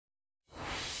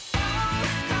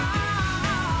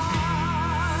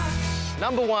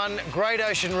Number 1, Great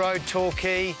Ocean Road,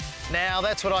 Torquay. Now,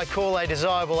 that's what I call a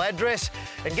desirable address.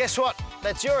 And guess what?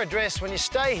 That's your address when you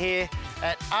stay here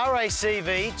at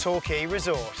RACV Torquay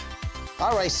Resort.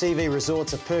 RACV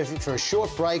Resorts are perfect for a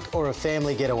short break or a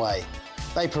family getaway.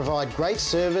 They provide great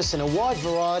service and a wide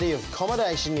variety of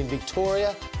accommodation in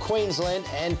Victoria, Queensland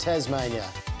and Tasmania.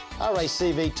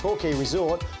 RACV Torquay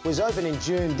Resort was opened in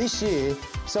June this year,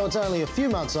 so it's only a few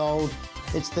months old.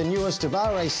 It's the newest of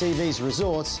RACV's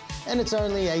resorts, and it's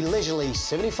only a leisurely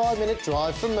 75-minute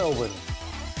drive from Melbourne.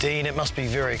 Dean, it must be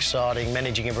very exciting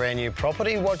managing a brand new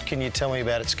property. What can you tell me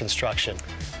about its construction?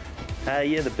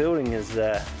 Yeah, the building is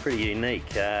pretty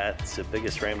unique. It's the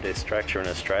biggest rammed structure in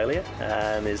Australia,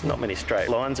 and there's not many straight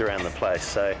lines around the place,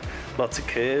 so lots of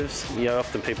curves. You know,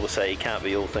 often people say you can't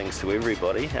be all things to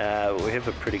everybody. We have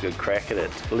a pretty good crack at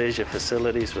it. Leisure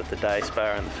facilities with the day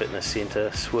spa and the fitness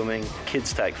centre, swimming.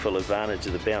 Kids take full advantage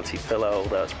of the bouncy pillow,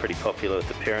 although it's pretty popular with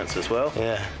the parents as well.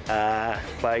 Yeah.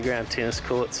 Playground, tennis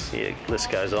courts, yeah,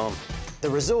 list goes on. The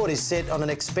resort is set on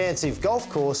an expansive golf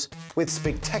course with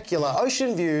spectacular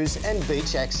ocean views and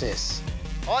beach access.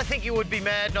 I think you would be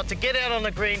mad not to get out on the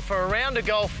green for a round of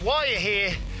golf while you're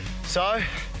here. So,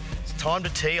 it's time to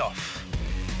tee off.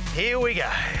 Here we go.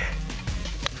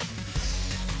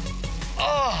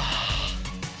 Oh!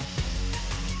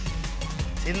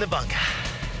 It's in the bunker.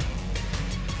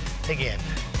 Again.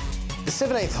 The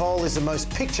 17th hole is the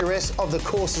most picturesque of the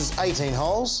course's 18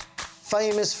 holes,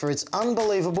 famous for its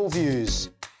unbelievable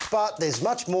views. But there's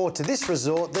much more to this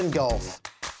resort than golf.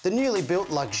 The newly built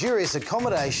luxurious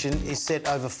accommodation is set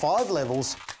over 5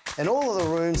 levels, and all of the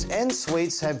rooms and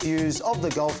suites have views of the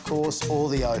golf course or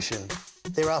the ocean.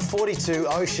 There are 42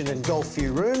 ocean and golf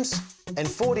view rooms and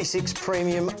 46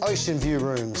 premium ocean view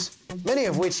rooms, many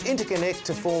of which interconnect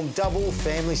to form double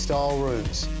family-style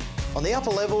rooms. On the upper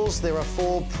levels, there are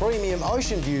 4 premium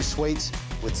ocean view suites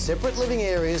with separate living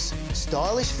areas,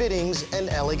 stylish fittings and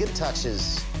elegant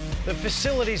touches. The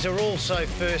facilities are also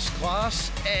first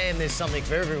class, and there's something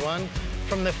for everyone,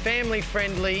 from the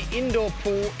family-friendly indoor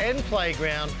pool and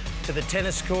playground to the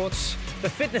tennis courts, the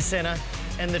fitness centre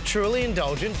and the truly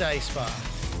indulgent day spa.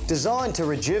 Designed to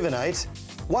rejuvenate,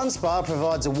 one spa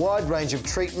provides a wide range of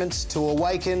treatments to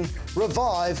awaken,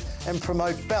 revive and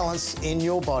promote balance in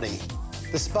your body.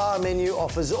 The spa menu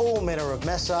offers all manner of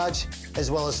massage, as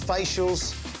well as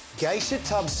facials, geisha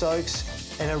tub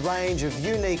soaks, and a range of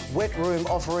unique wet room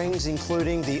offerings,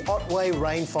 including the Otway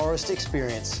Rainforest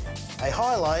experience. A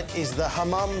highlight is the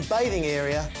hammam bathing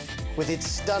area with its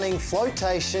stunning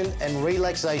flotation and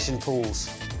relaxation pools,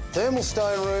 thermal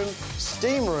stone room,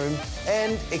 steam room,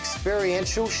 and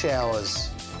experiential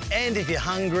showers. And if you're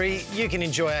hungry, you can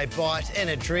enjoy a bite and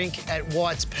a drink at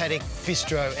White's Paddock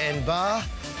Bistro and Bar,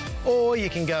 or you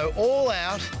can go all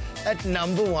out at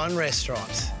Number 1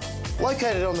 Restaurant.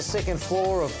 Located on the 2nd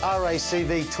floor of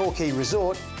RACV Torquay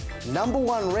Resort, Number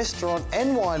 1 Restaurant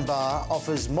and Wine Bar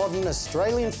offers modern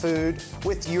Australian food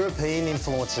with European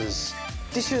influences.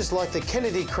 Dishes like the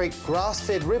Kennedy Creek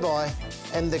grass-fed ribeye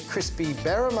and the crispy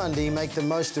barramundi make the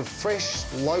most of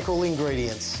fresh, local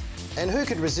ingredients. And who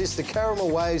could resist the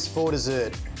caramel waves for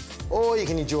dessert? Or you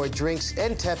can enjoy drinks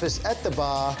and tapas at the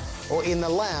bar or in the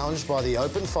lounge by the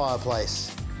open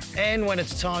fireplace. And when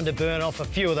it's time to burn off a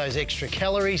few of those extra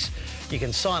calories, you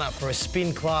can sign up for a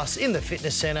spin class in the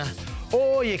fitness centre,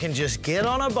 or you can just get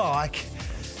on a bike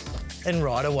and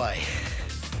ride away.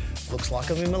 Looks like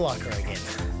I'm in Malacca again.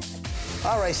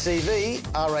 RACV,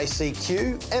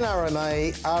 RACQ,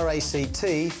 NRMA,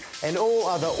 RACT and all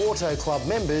other Auto Club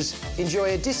members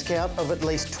enjoy a discount of at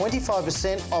least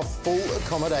 25% off full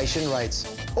accommodation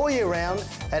rates all year round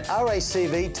at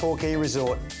RACV Torquay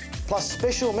Resort, plus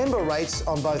special member rates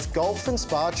on both golf and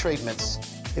spa treatments.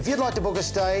 If you'd like to book a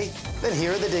stay, then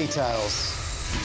here are the details.